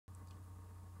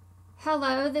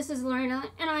Hello, this is Lorena,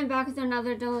 and I'm back with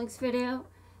another Duels video.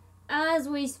 As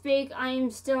we speak, I'm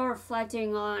still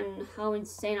reflecting on how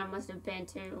insane I must have been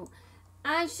to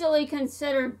actually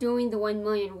consider doing the 1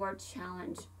 million word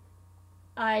challenge.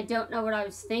 I don't know what I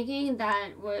was thinking.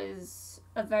 That was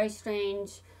a very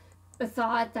strange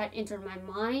thought that entered my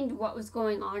mind. What was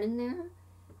going on in there?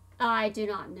 I do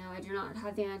not know. I do not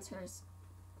have the answers.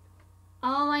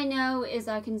 All I know is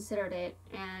I considered it,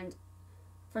 and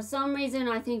for some reason,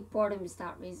 I think boredom is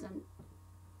that reason.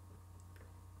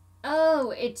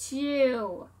 Oh, it's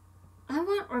you. I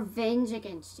want revenge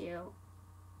against you.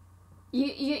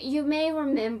 You may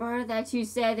remember that you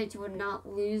said that you would not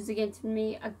lose against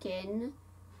me again.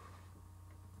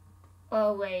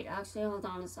 Oh, wait. Actually, hold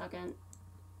on a second.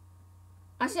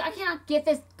 Actually, I cannot get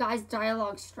this guy's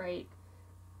dialogue straight.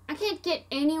 I can't get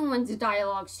anyone's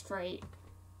dialogue straight.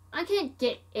 I can't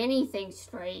get anything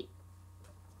straight.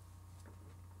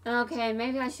 Okay,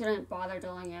 maybe I shouldn't bother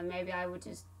doing it. Maybe I would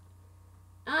just...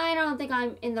 I don't think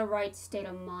I'm in the right state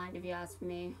of mind, if you ask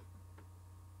me.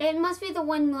 It must be the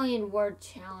 1 million word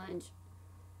challenge.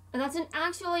 That's an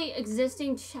actually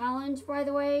existing challenge, by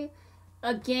the way.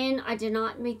 Again, I did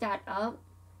not make that up.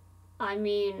 I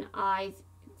mean, I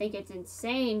think it's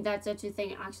insane that such a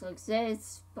thing actually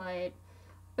exists, but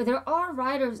there are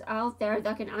writers out there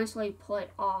that can actually pull it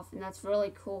off, and that's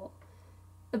really cool.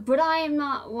 But I am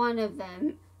not one of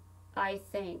them, I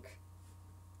think.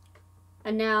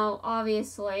 And now,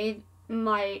 obviously,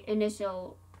 my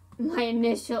initial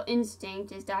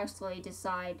instinct is to actually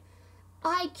decide,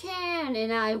 I can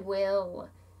and I will.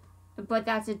 But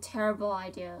that's a terrible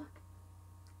idea.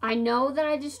 I know that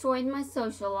I destroyed my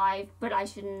social life, but I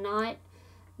should not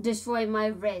destroy my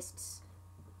wrists.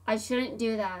 I shouldn't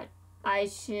do that. I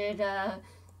should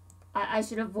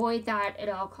avoid that at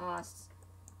all costs.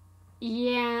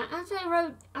 Yeah, after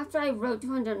I wrote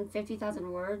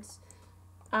 250,000 words,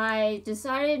 I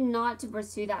decided not to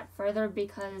pursue that further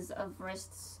because of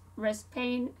wrist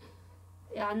pain.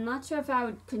 Yeah, I'm not sure if I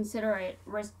would consider it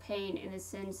wrist pain in the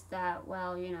sense that,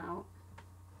 well, you know,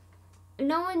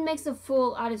 no one makes a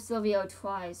fool out of Silvio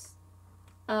twice.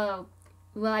 Oh,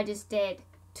 well, I just did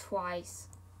twice.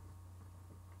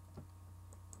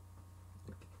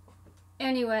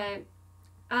 Anyway,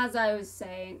 as I was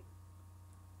saying,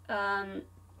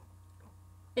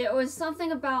 it was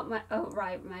something about my,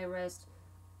 my wrist.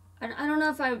 I don't know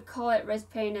if I would call it wrist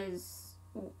pain as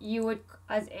you would,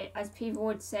 as people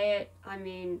would say it. I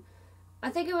mean, I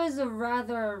think it was a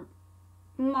rather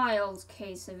mild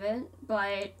case of it,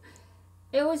 but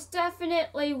it was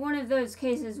definitely one of those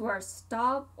cases where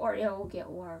stop or it will get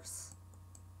worse.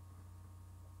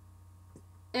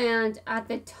 And at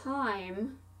the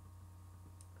time,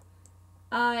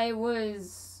 I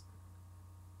was,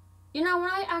 you know, when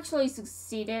I actually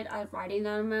succeeded at writing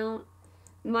that amount,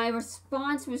 my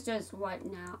response was just, what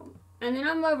now? And then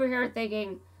I'm over here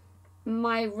thinking,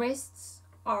 my wrists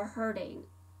are hurting.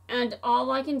 And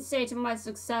all I can say to my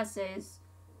success is,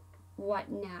 what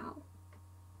now?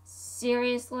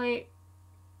 Seriously?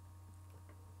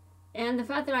 And the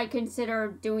fact that I consider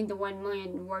doing the 1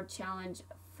 million word challenge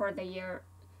for the year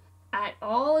at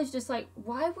all is just like,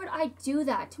 why would I do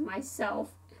that to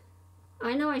myself?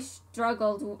 I know I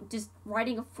struggled just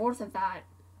writing a fourth of that.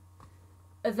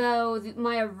 Though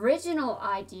my original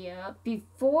idea,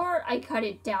 before I cut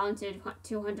it down to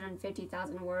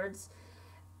 250,000 words,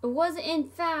 was in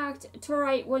fact to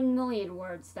write 1 million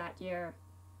words that year.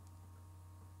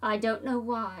 I don't know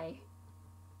why.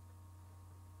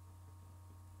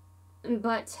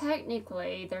 But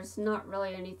technically, there's not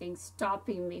really anything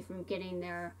stopping me from getting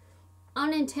there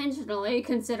unintentionally,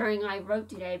 considering I wrote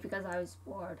today because I was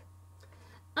bored.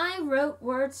 I wrote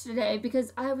words today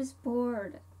because I was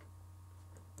bored.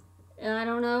 And I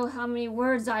don't know how many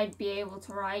words I'd be able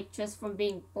to write just from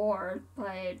being bored,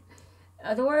 but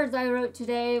the words I wrote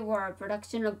today were a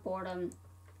production of boredom.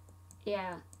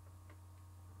 Yeah.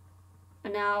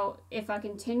 And now, if I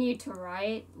continue to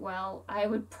write, well, I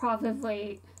would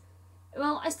probably...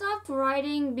 Well, I stopped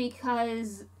writing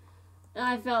because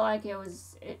I felt like it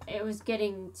was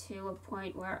getting to a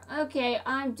point where, okay,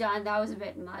 I'm done. That was a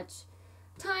bit much.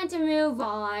 Time to move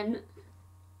on.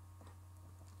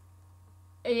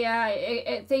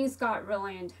 Yeah, things got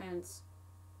really intense.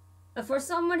 For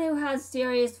someone who has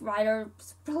serious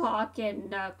writer's block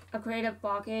and a creative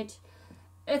blockage,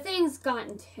 things got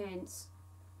intense.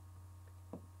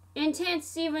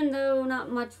 Intense even though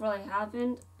not much really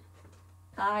happened.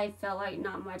 I felt like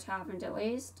not much happened, at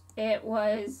least. It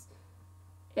was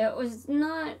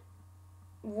not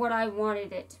what I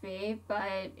wanted it to be,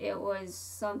 but it was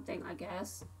something, I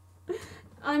guess.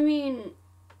 I mean,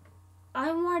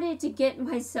 I wanted to get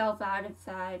myself out of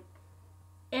that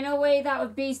in a way that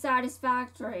would be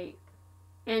satisfactory.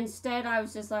 Instead, I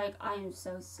was just like, I'm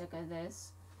so sick of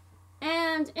this.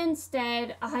 And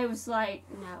instead, I was like,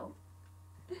 no.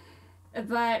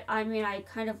 But, I mean, I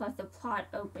kind of left the plot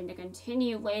open to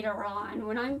continue later on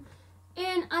when I'm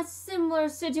in a similar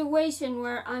situation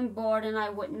where I'm bored and I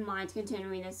wouldn't mind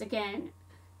continuing this again.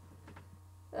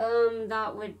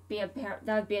 That would be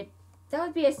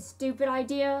a stupid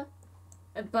idea.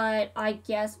 But I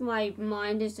guess my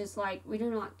mind is just like, we do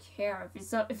not care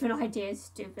if an idea is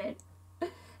stupid.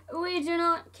 We do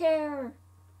not care.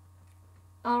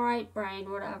 Alright,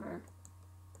 brain, whatever.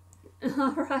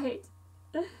 Alright.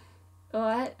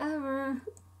 Whatever.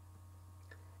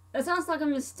 That sounds like a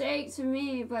mistake to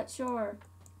me, but sure.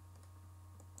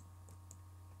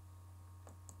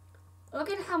 Look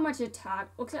at how much attack,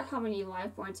 look at how many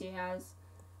life points he has.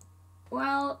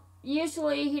 Well,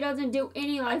 usually he doesn't do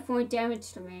any life point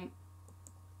damage to me.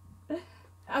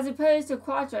 As opposed to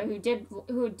Quattro, who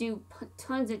would do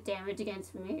tons of damage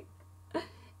against me.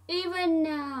 Even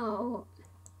now.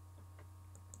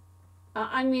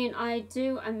 I mean, I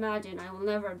do imagine I will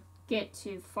never get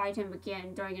to fight him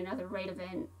again during another raid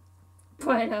event.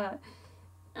 But,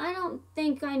 I don't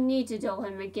think I need to duel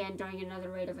him again during another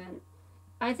raid event.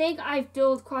 I think I've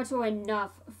dueled Quattro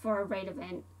enough for a raid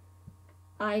event.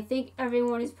 I think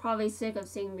everyone is probably sick of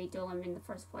seeing me duel him in the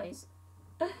first place.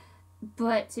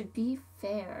 But to be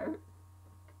fair,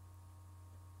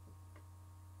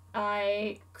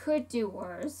 I could do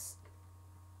worse.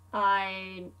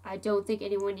 I don't think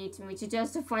anyone needs me to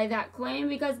justify that claim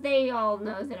because they all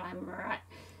know that I'm right.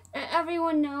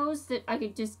 Everyone knows that I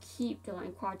could just keep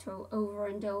doing Quattro over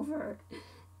and over.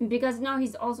 Because now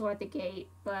he's also at the gate,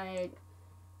 but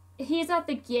he's at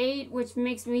the gate, which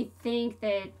makes me think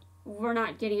that we're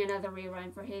not getting another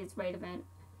rerun for his raid event.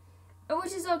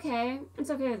 Which is okay. It's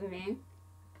okay with me.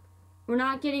 We're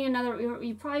not getting another...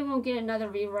 You probably won't get another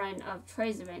rerun of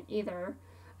Trey's event either.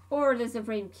 Or the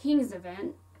Supreme King's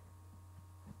event.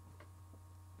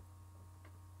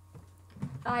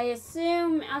 I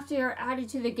assume after you're added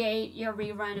to the gate,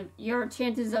 your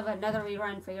chances of another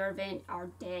rerun for your event are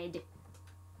dead.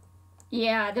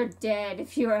 Yeah, they're dead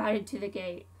if you are added to the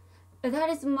gate. That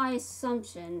is my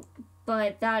assumption,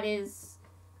 but that is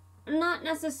not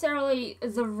necessarily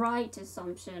the right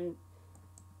assumption.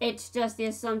 It's just the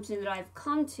assumption that I've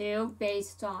come to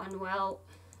based on, well,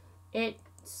 it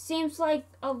seems like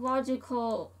a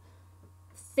logical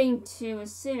thing to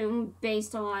assume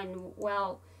based on,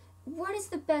 well, when is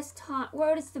the best time to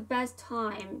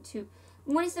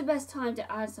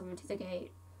add someone to the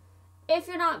gate? If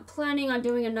you're not planning on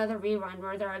doing another rerun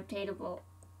where they're obtainable.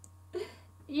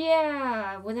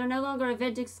 Yeah, when they're no longer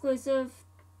event exclusive,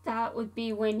 that would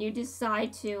be when you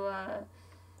decide to,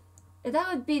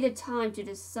 that would be the time to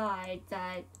decide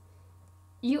that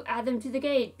you add them to the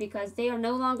gate because they are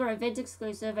no longer event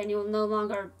exclusive and you will no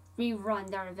longer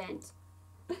rerun their event.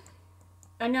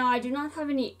 No, I do not have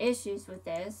any issues with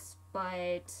this,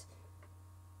 but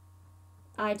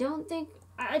I don't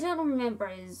remember,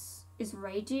 is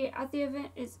Reiji at the event?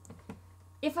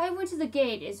 If I went to the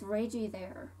gate, is Reiji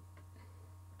there?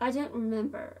 I don't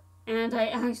remember, and I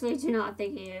actually do not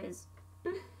think he is.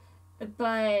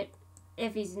 But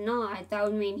if he's not, that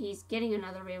would mean he's getting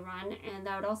another rerun, and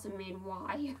that would also mean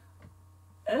why.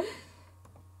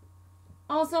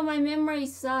 Also, my memory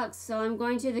sucks, so I'm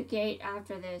going to the gate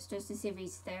after this just to see if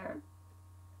he's there.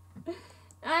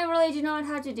 I really do not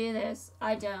have to do this.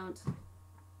 I don't.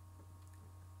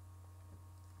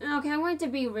 Okay, I'm going to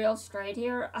be real straight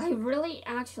here. I really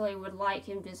actually would like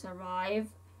him to survive.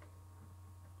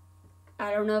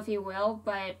 I don't know if he will,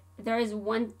 but there is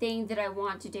one thing that I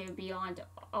want to do beyond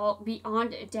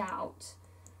a doubt.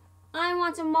 I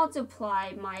want to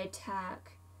multiply my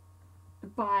attack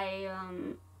by,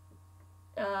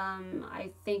 I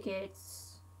think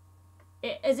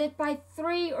is it by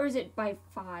 3 or is it by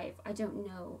 5? I don't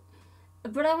know.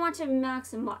 But I want to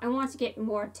maximize, I want to get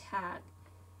more attack.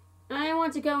 I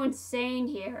want to go insane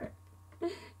here.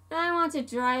 I want to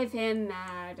drive him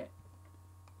mad.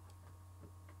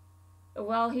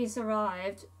 Well, he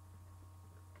survived.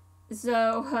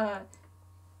 So,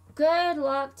 good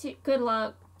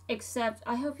luck, except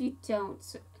I hope you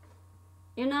don't.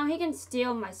 You know, he can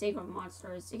steal my secret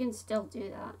monsters. He can still do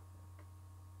that.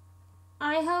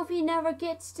 I hope he never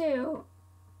gets to.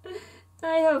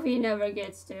 I hope he never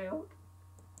gets to.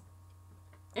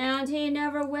 And he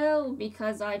never will,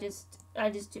 because I just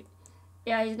do.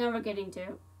 Yeah, he's never getting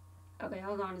to. Okay,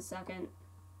 hold on a second.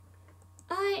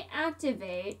 I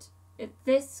activate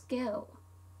this skill.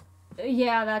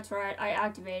 Yeah, that's right, I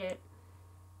activate it.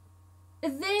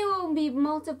 They will be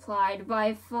multiplied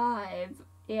by 5.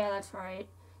 Yeah, that's right.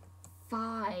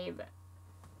 5.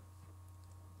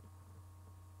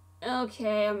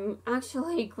 Okay, I'm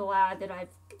actually glad that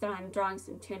I'm drawing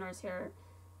some tuners here.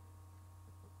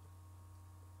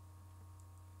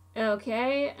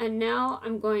 Okay, and now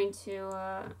I'm going to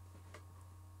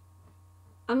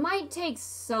I might take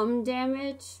some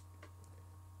damage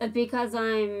because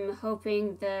I'm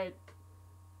hoping that,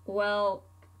 well,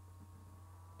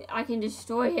 I can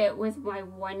destroy it with my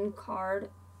 1 card.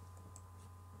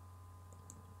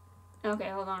 Okay,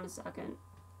 hold on a second.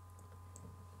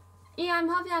 Yeah, I'm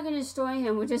hoping I can destroy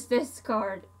him with just this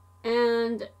card.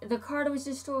 And the card was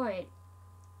destroyed.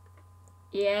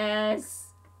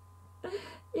 Yes.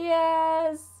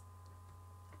 Yes.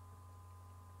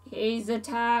 He's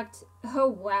attacked. Oh,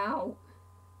 wow.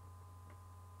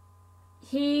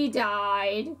 He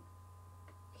died.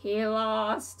 He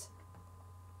lost.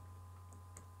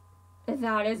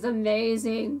 That is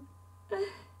amazing.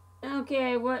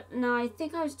 Okay, what? No, I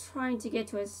think I was trying to get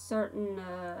to a certain,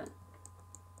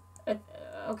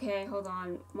 okay, hold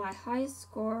on. My highest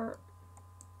score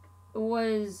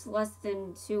was less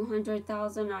than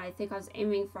 200,000. I think I was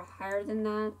aiming for higher than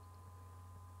that.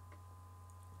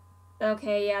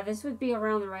 Okay, yeah, this would be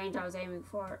around the range I was aiming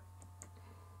for.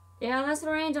 Yeah, that's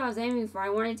the range I was aiming for. I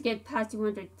wanted to get past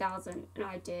 200,000, and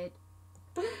I did.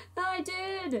 I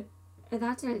did! And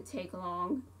that didn't take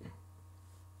long.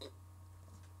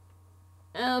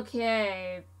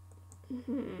 Okay.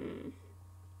 And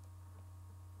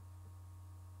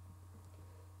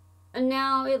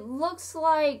now it looks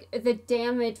like the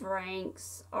damage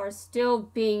ranks are still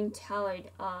being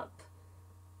tallied up.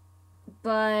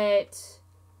 But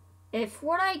if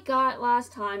what I got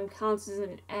last time counts as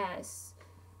an S,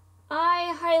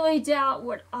 I highly doubt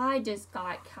what I just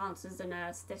got counts as an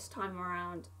S this time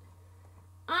around.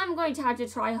 I'm going to have to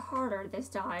try harder this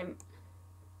time.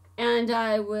 And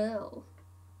I will.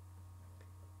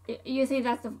 You think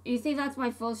that's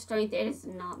my full strength? It is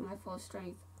not my full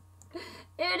strength.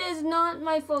 It is not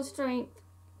my full strength.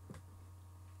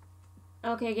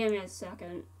 Okay, give me a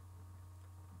second.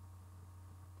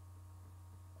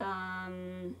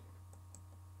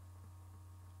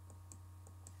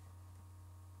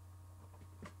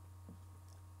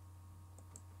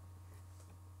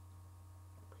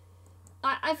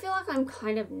 I feel like I'm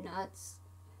kind of nuts.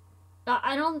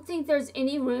 I don't think there's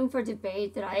any room for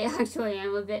debate that I actually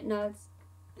am a bit nuts.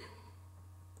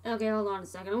 Okay, hold on a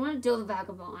second. I want to duel the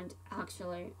Vagabond,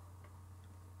 actually.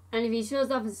 And if he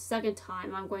shows up a second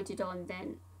time, I'm going to duel him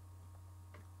then.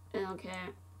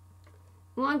 Okay.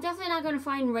 Well, I'm definitely not going to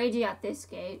find Reiji at this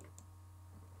gate.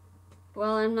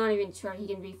 Well, I'm not even sure he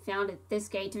can be found at this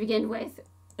gate to begin with.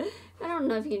 I don't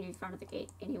know if he can be found at the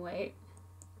gate anyway.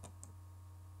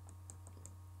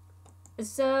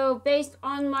 So, based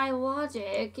on my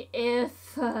logic,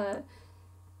 if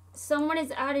someone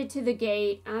is added to the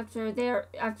gate after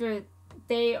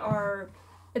they are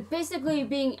basically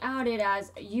being outed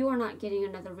as you are not getting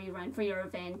another rerun for your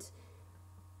event,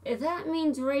 that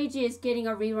means Reiji is getting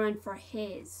a rerun for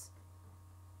his.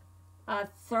 A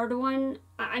third one?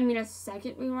 I mean a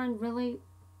second rerun, really?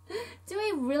 Do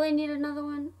we really need another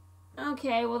one?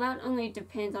 Okay, well that only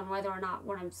depends on whether or not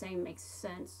what I'm saying makes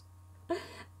sense.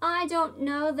 I don't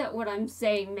know that what I'm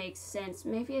saying makes sense.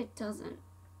 Maybe it doesn't.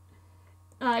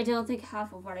 I don't think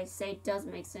half of what I say does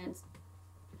make sense.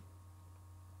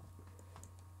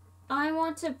 I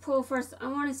want to pull first. I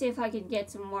want to see if I can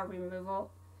get some more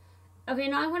removal. Okay,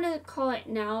 now I'm going to call it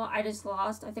now. I just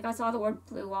lost. I think I saw the word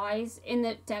blue eyes in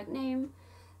the deck name.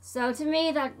 So to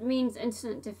me, that means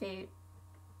instant defeat.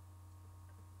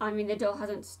 I mean, the duel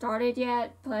hasn't started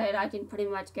yet, but I can pretty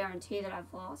much guarantee that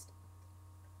I've lost.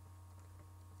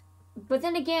 But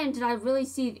then again, did I really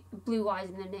see blue eyes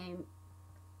in the name?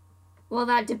 Well,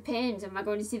 that depends. Am I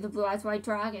going to see the blue eyes white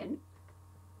dragon?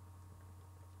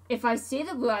 If I see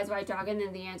the blue eyes white dragon,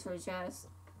 then the answer is yes.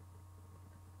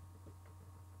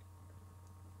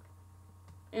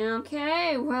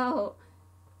 Okay, well.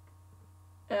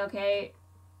 Okay.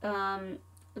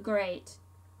 Great.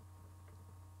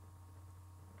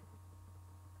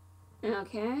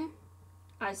 Okay.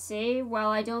 I see. Well,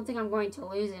 I don't think I'm going to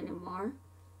lose anymore.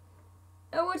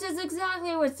 Which is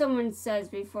exactly what someone says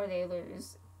before they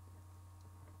lose.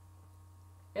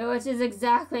 Which is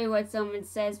exactly what someone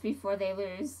says before they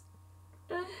lose.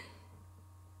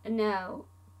 No.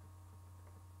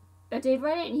 But they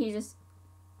read it and he just...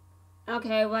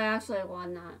 Okay, well I actually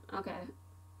won that.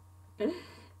 Okay.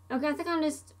 Okay, I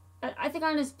think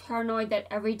I'm just paranoid that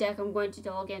every deck I'm going to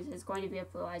duel against is going to be a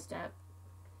Blue Eyes deck.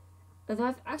 Although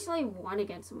I've actually won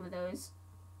against some of those.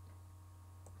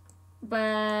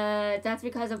 But that's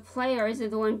because a player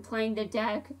isn't the one playing the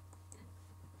deck.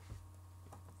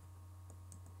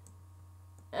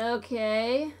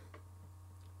 Okay.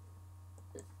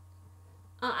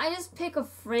 I just pick a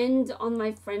friend on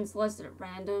my friends list at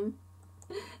random.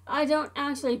 I don't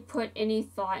actually put any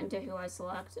thought into who I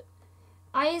select.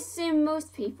 I assume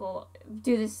most people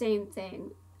do the same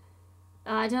thing.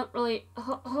 I don't really...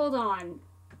 hold on.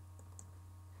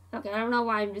 Okay, I don't know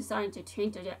why I'm deciding to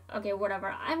change it yet. Okay,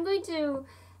 whatever. I'm going to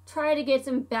try to get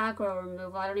some back row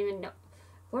removal. I don't even know.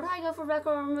 Where do I go for back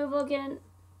row removal again?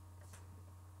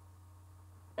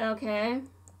 Okay.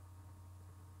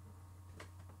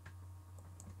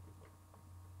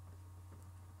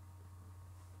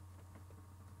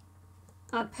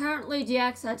 Apparently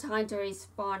GX had time to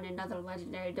respawn another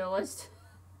legendary duelist.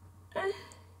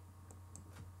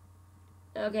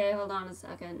 Okay, hold on a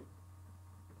second.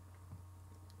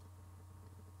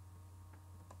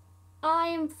 I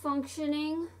am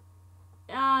functioning.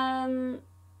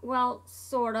 Well,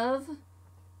 sort of.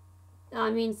 I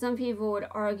mean, some people would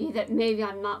argue that maybe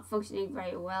I'm not functioning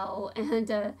very well, and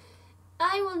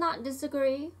I will not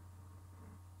disagree.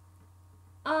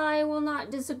 I will not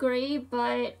disagree,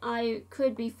 but I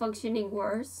could be functioning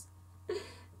worse.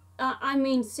 I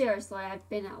mean, seriously, I've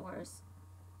been at worse.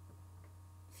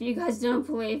 If you guys don't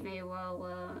believe me,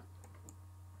 well,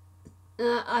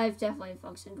 I've definitely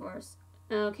functioned worse.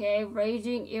 Okay,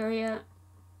 raging area.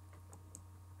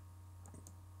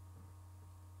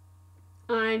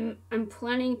 I'm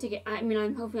planning to get, I mean,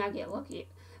 I'm hoping I get lucky.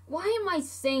 Why am I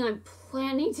saying I'm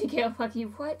planning to get lucky?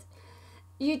 What?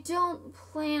 You don't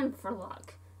plan for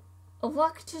luck.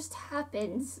 Luck just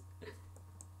happens.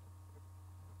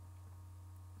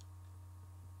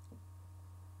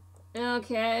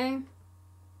 Okay.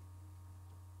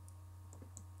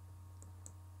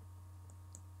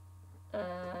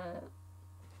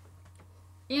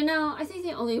 You know, I think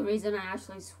the only reason I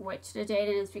actually switched to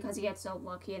Jaden is because he gets so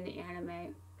lucky in the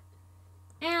anime.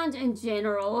 And in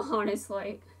general,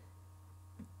 honestly.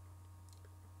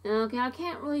 Okay, I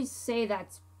can't really say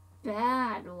that's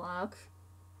bad luck.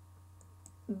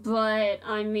 But,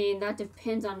 I mean, that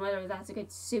depends on whether that's a good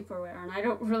super rare, and I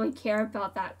don't really care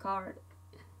about that card.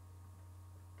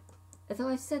 Though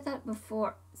I've said that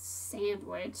before.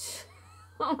 Sandwich.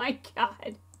 Oh my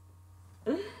god.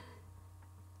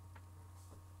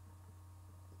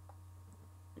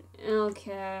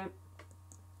 Okay.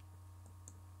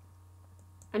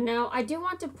 And now I do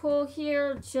want to pull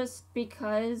here just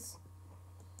because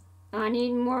I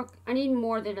need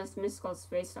more than just Mystical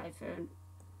Space Typhoon.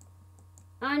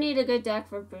 I need a good deck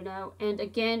for Bruno, and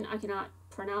again, I cannot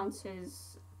pronounce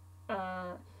his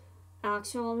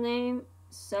actual name,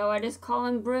 so I just call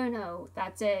him Bruno.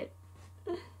 That's it.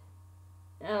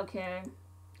 Okay.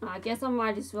 I guess I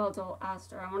might as well duel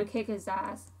Aster. I want to kick his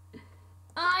ass.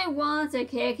 I want to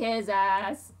kick his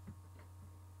ass.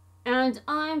 And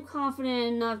I'm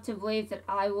confident enough to believe that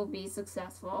I will be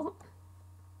successful.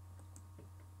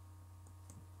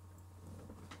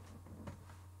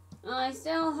 I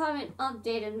still haven't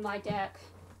updated my deck.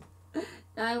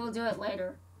 I will do it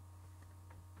later.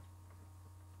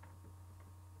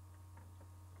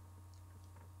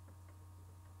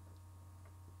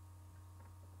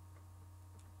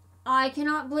 I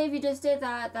cannot believe you just did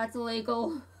that. That's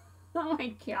illegal. Oh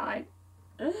my god.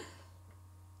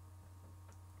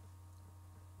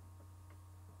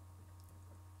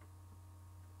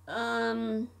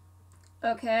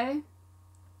 Okay.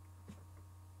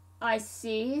 I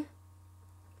see.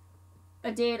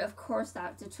 A date, of course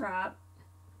that's a trap.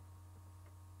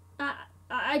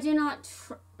 I do not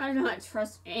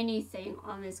trust anything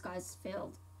on this guy's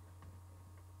field.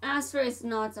 Aster is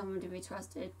not someone to be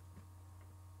trusted.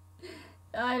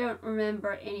 I don't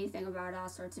remember anything about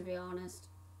Aster, to be honest.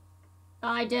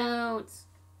 I don't.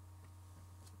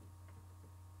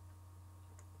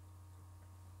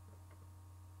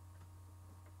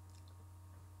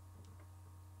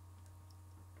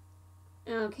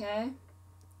 Okay.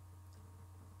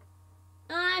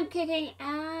 I'm kicking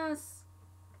ass.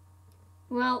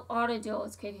 Well, auto duel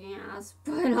is kicking ass,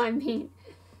 but I mean,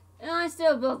 I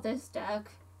still built this deck,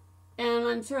 and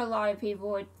I'm sure a lot of people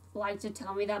would like to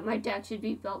tell me that my deck should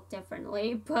be built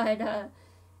differently, but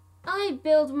I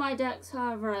build my decks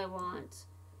however I want,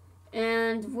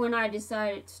 and when I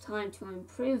decide it's time to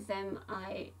improve them,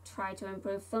 I try to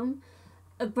improve them,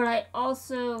 but I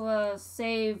also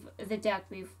save the deck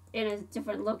in a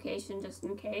different location just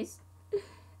in case,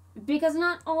 because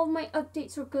not all of my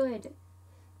updates are good.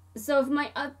 So if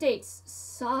my updates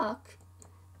suck,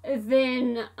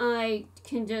 then I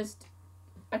can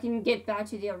get back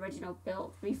to the original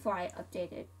build before I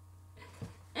update it.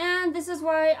 And this is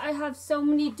why I have so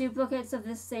many duplicates of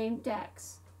the same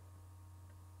decks.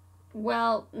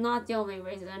 Well, not the only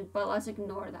reason, but let's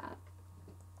ignore that.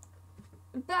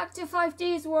 Back to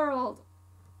 5D's World.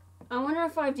 I wonder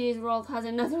if 5D's World has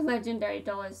another legendary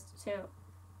duelist too.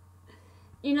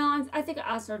 You know, I think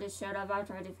Aster just showed up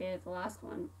after I defeated the last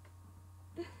one.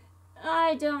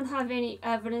 I don't have any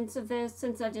evidence of this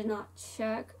since I did not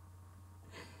check.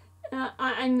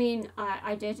 I mean,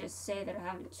 I did just say that I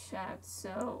haven't checked,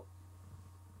 so...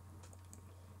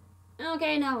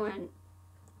 Okay, no one.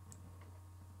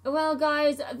 Well,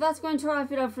 guys, that's going to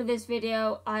wrap it up for this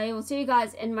video. I will see you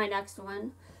guys in my next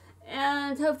one.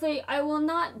 And hopefully I will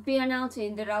not be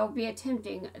announcing that I will be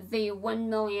attempting the 1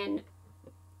 million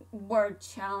word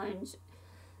challenge.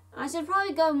 I should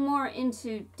probably go more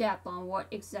into depth on what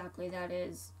exactly that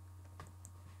is.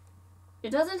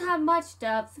 It doesn't have much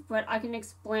depth, but I can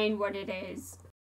explain what it is.